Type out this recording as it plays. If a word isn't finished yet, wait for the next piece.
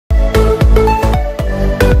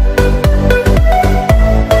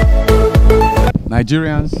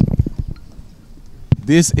Nigerians,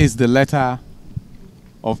 this is the letter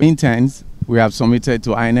of intent we have submitted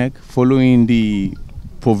to INEC following the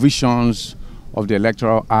provisions of the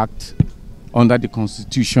Electoral Act under the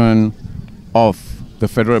Constitution of the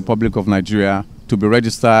Federal Republic of Nigeria to be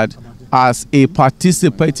registered as a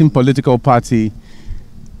participating political party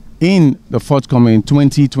in the forthcoming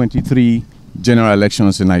 2023 general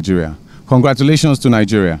elections in Nigeria. Congratulations to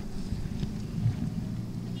Nigeria.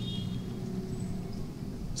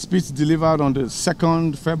 Speech delivered on the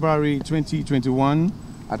 2nd February 2021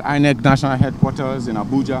 at INEC National Headquarters in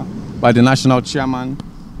Abuja by the National Chairman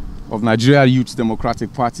of Nigeria Youth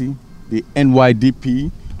Democratic Party, the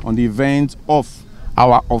NYDP, on the event of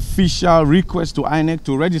our official request to INEC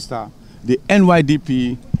to register the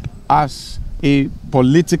NYDP as a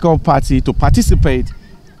political party to participate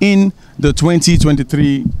in the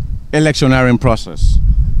 2023 electioneering process.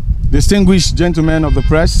 Distinguished gentlemen of the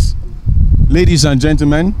press, ladies and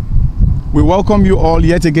gentlemen, we welcome you all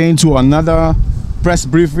yet again to another press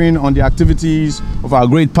briefing on the activities of our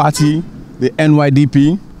great party, the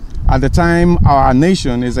NYDP, at the time our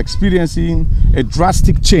nation is experiencing a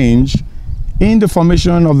drastic change in the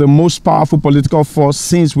formation of the most powerful political force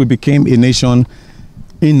since we became a nation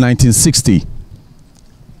in 1960.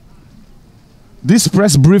 This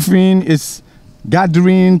press briefing is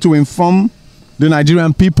gathering to inform the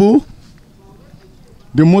Nigerian people,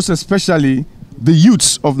 the most especially the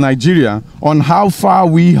youths of Nigeria, on how far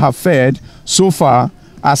we have fared so far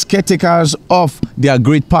as caretakers of their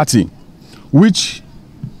great party, which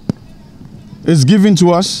is given to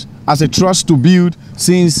us as a trust to build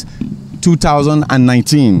since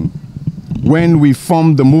 2019, when we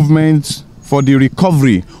formed the movement for the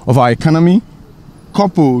recovery of our economy,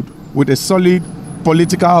 coupled with a solid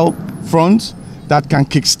political front that can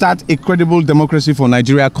kickstart a credible democracy for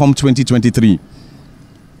Nigeria come 2023.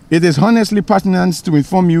 It is honestly pertinent to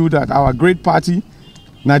inform you that our great party,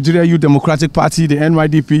 Nigeria Youth Democratic Party, the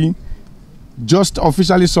NYDP, just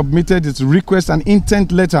officially submitted its request and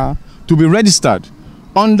intent letter to be registered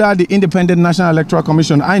under the Independent National Electoral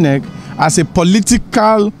Commission, INEC, as a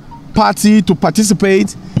political party to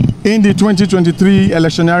participate in the 2023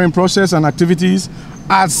 electioneering process and activities,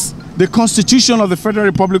 as the Constitution of the Federal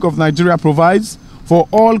Republic of Nigeria provides for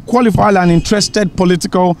all qualified and interested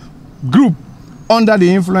political group under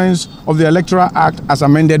the influence of the Electoral Act as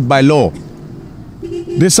amended by law.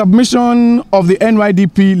 The submission of the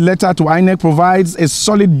NYDP letter to INEC provides a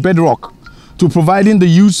solid bedrock to providing the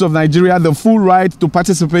youth of Nigeria the full right to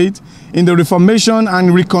participate in the reformation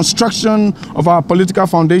and reconstruction of our political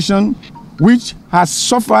foundation, which has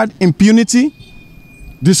suffered impunity,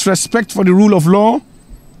 disrespect for the rule of law,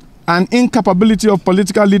 and incapability of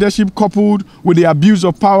political leadership coupled with the abuse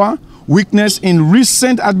of power, weakness in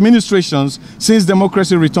recent administrations since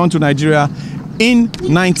democracy returned to Nigeria in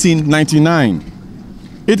 1999.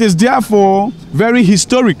 It is therefore very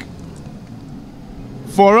historic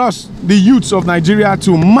for us, the youths of Nigeria,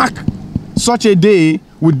 to mark such a day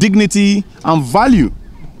with dignity and value,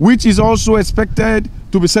 which is also expected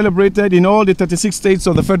to be celebrated in all the 36 states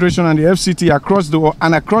of the Federation and the FCT across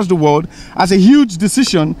the world as a huge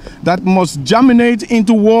decision that must germinate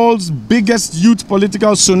into world's biggest youth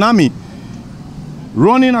political tsunami,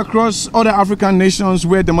 running across other African nations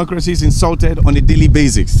where democracy is insulted on a daily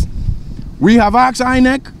basis. We have asked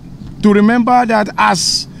INEC to remember that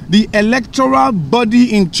as the electoral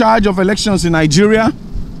body in charge of elections in Nigeria,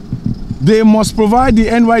 they must provide the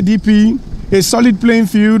NYDP a solid playing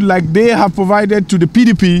field like they have provided to the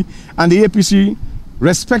PDP and the APC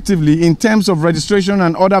respectively in terms of registration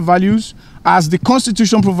and other values as the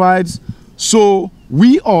Constitution provides. So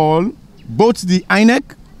we all, both the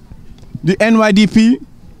INEC, the NYDP,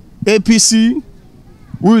 APC,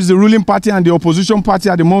 who is the ruling party, and the opposition party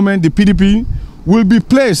at the moment, the PDP, will be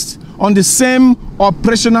placed on the same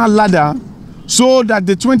operational ladder so that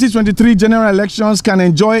the 2023 general elections can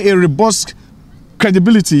enjoy a robust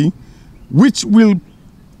credibility, which will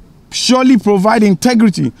surely provide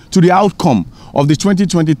integrity to the outcome of the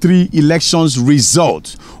 2023 elections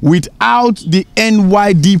result. Without the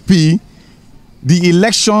NYDP, the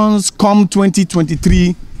elections come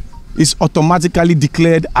 2023 is automatically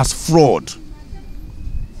declared as fraud.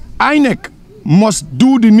 INEC must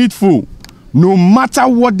do the needful, no matter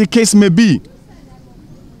what the case may be.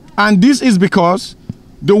 And this is because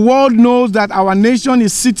the world knows that our nation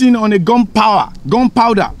is sitting on a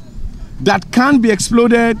gunpowder that can be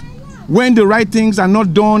exploded when the right things are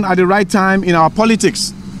not done at the right time in our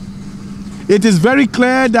politics. It is very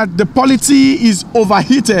clear that the polity is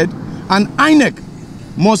overheated, and INEC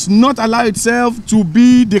must not allow itself to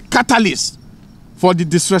be the catalyst for the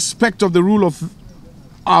disrespect of the rule of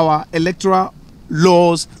our electoral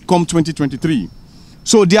laws come 2023.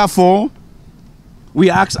 So therefore, we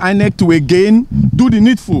ask INEC to again do the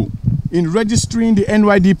needful in registering the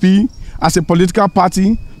NYDP as a political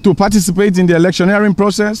party to participate in the electioneering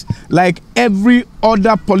process like every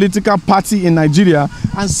other political party in Nigeria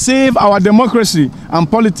and save our democracy and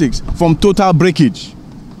politics from total breakage.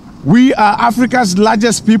 We are Africa's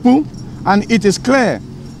largest people, and it is clear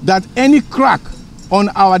that any crack on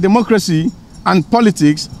our democracy and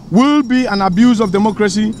politics will be an abuse of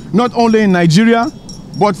democracy, not only in Nigeria,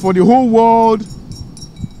 but for the whole world.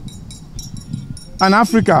 And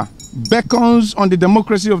Africa beckons on the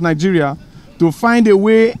democracy of Nigeria to find a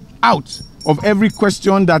way out of every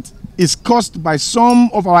question that is caused by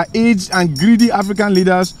some of our aged and greedy African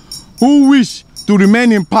leaders who wish to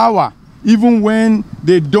remain in power even when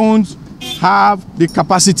they don't have the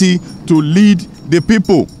capacity to lead the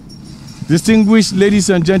people. Distinguished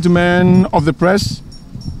ladies and gentlemen of the press,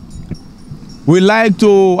 we'd like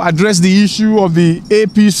to address the issue of the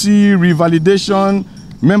APC revalidation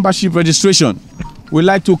membership registration. We'd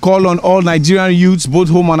like to call on all Nigerian youths, both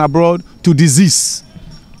home and abroad, to desist.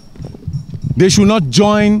 They should not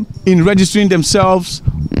join in registering themselves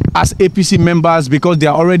as APC members because they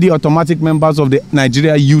are already automatic members of the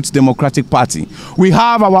Nigeria Youth Democratic Party. We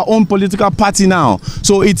have our own political party now,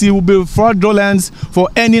 so it will be fraudulent for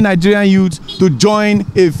any Nigerian youth to join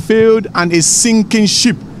a failed and a sinking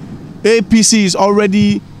ship. APC is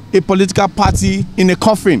already a political party in a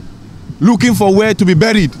coffin, looking for where to be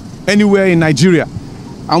buried anywhere in Nigeria.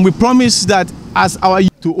 And we promise that as our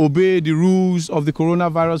youth to obey the rules of the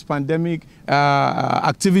coronavirus pandemic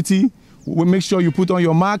activity, we'll make sure you put on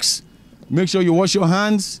your masks, make sure you wash your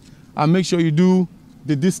hands, and make sure you do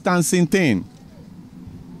the distancing thing.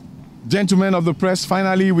 Gentlemen of the press,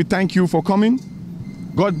 finally, we thank you for coming.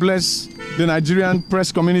 God bless the Nigerian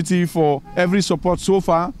press community for every support so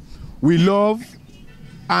far. We love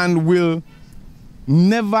and will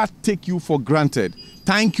never take you for granted.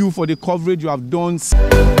 Thank you for the coverage you have done.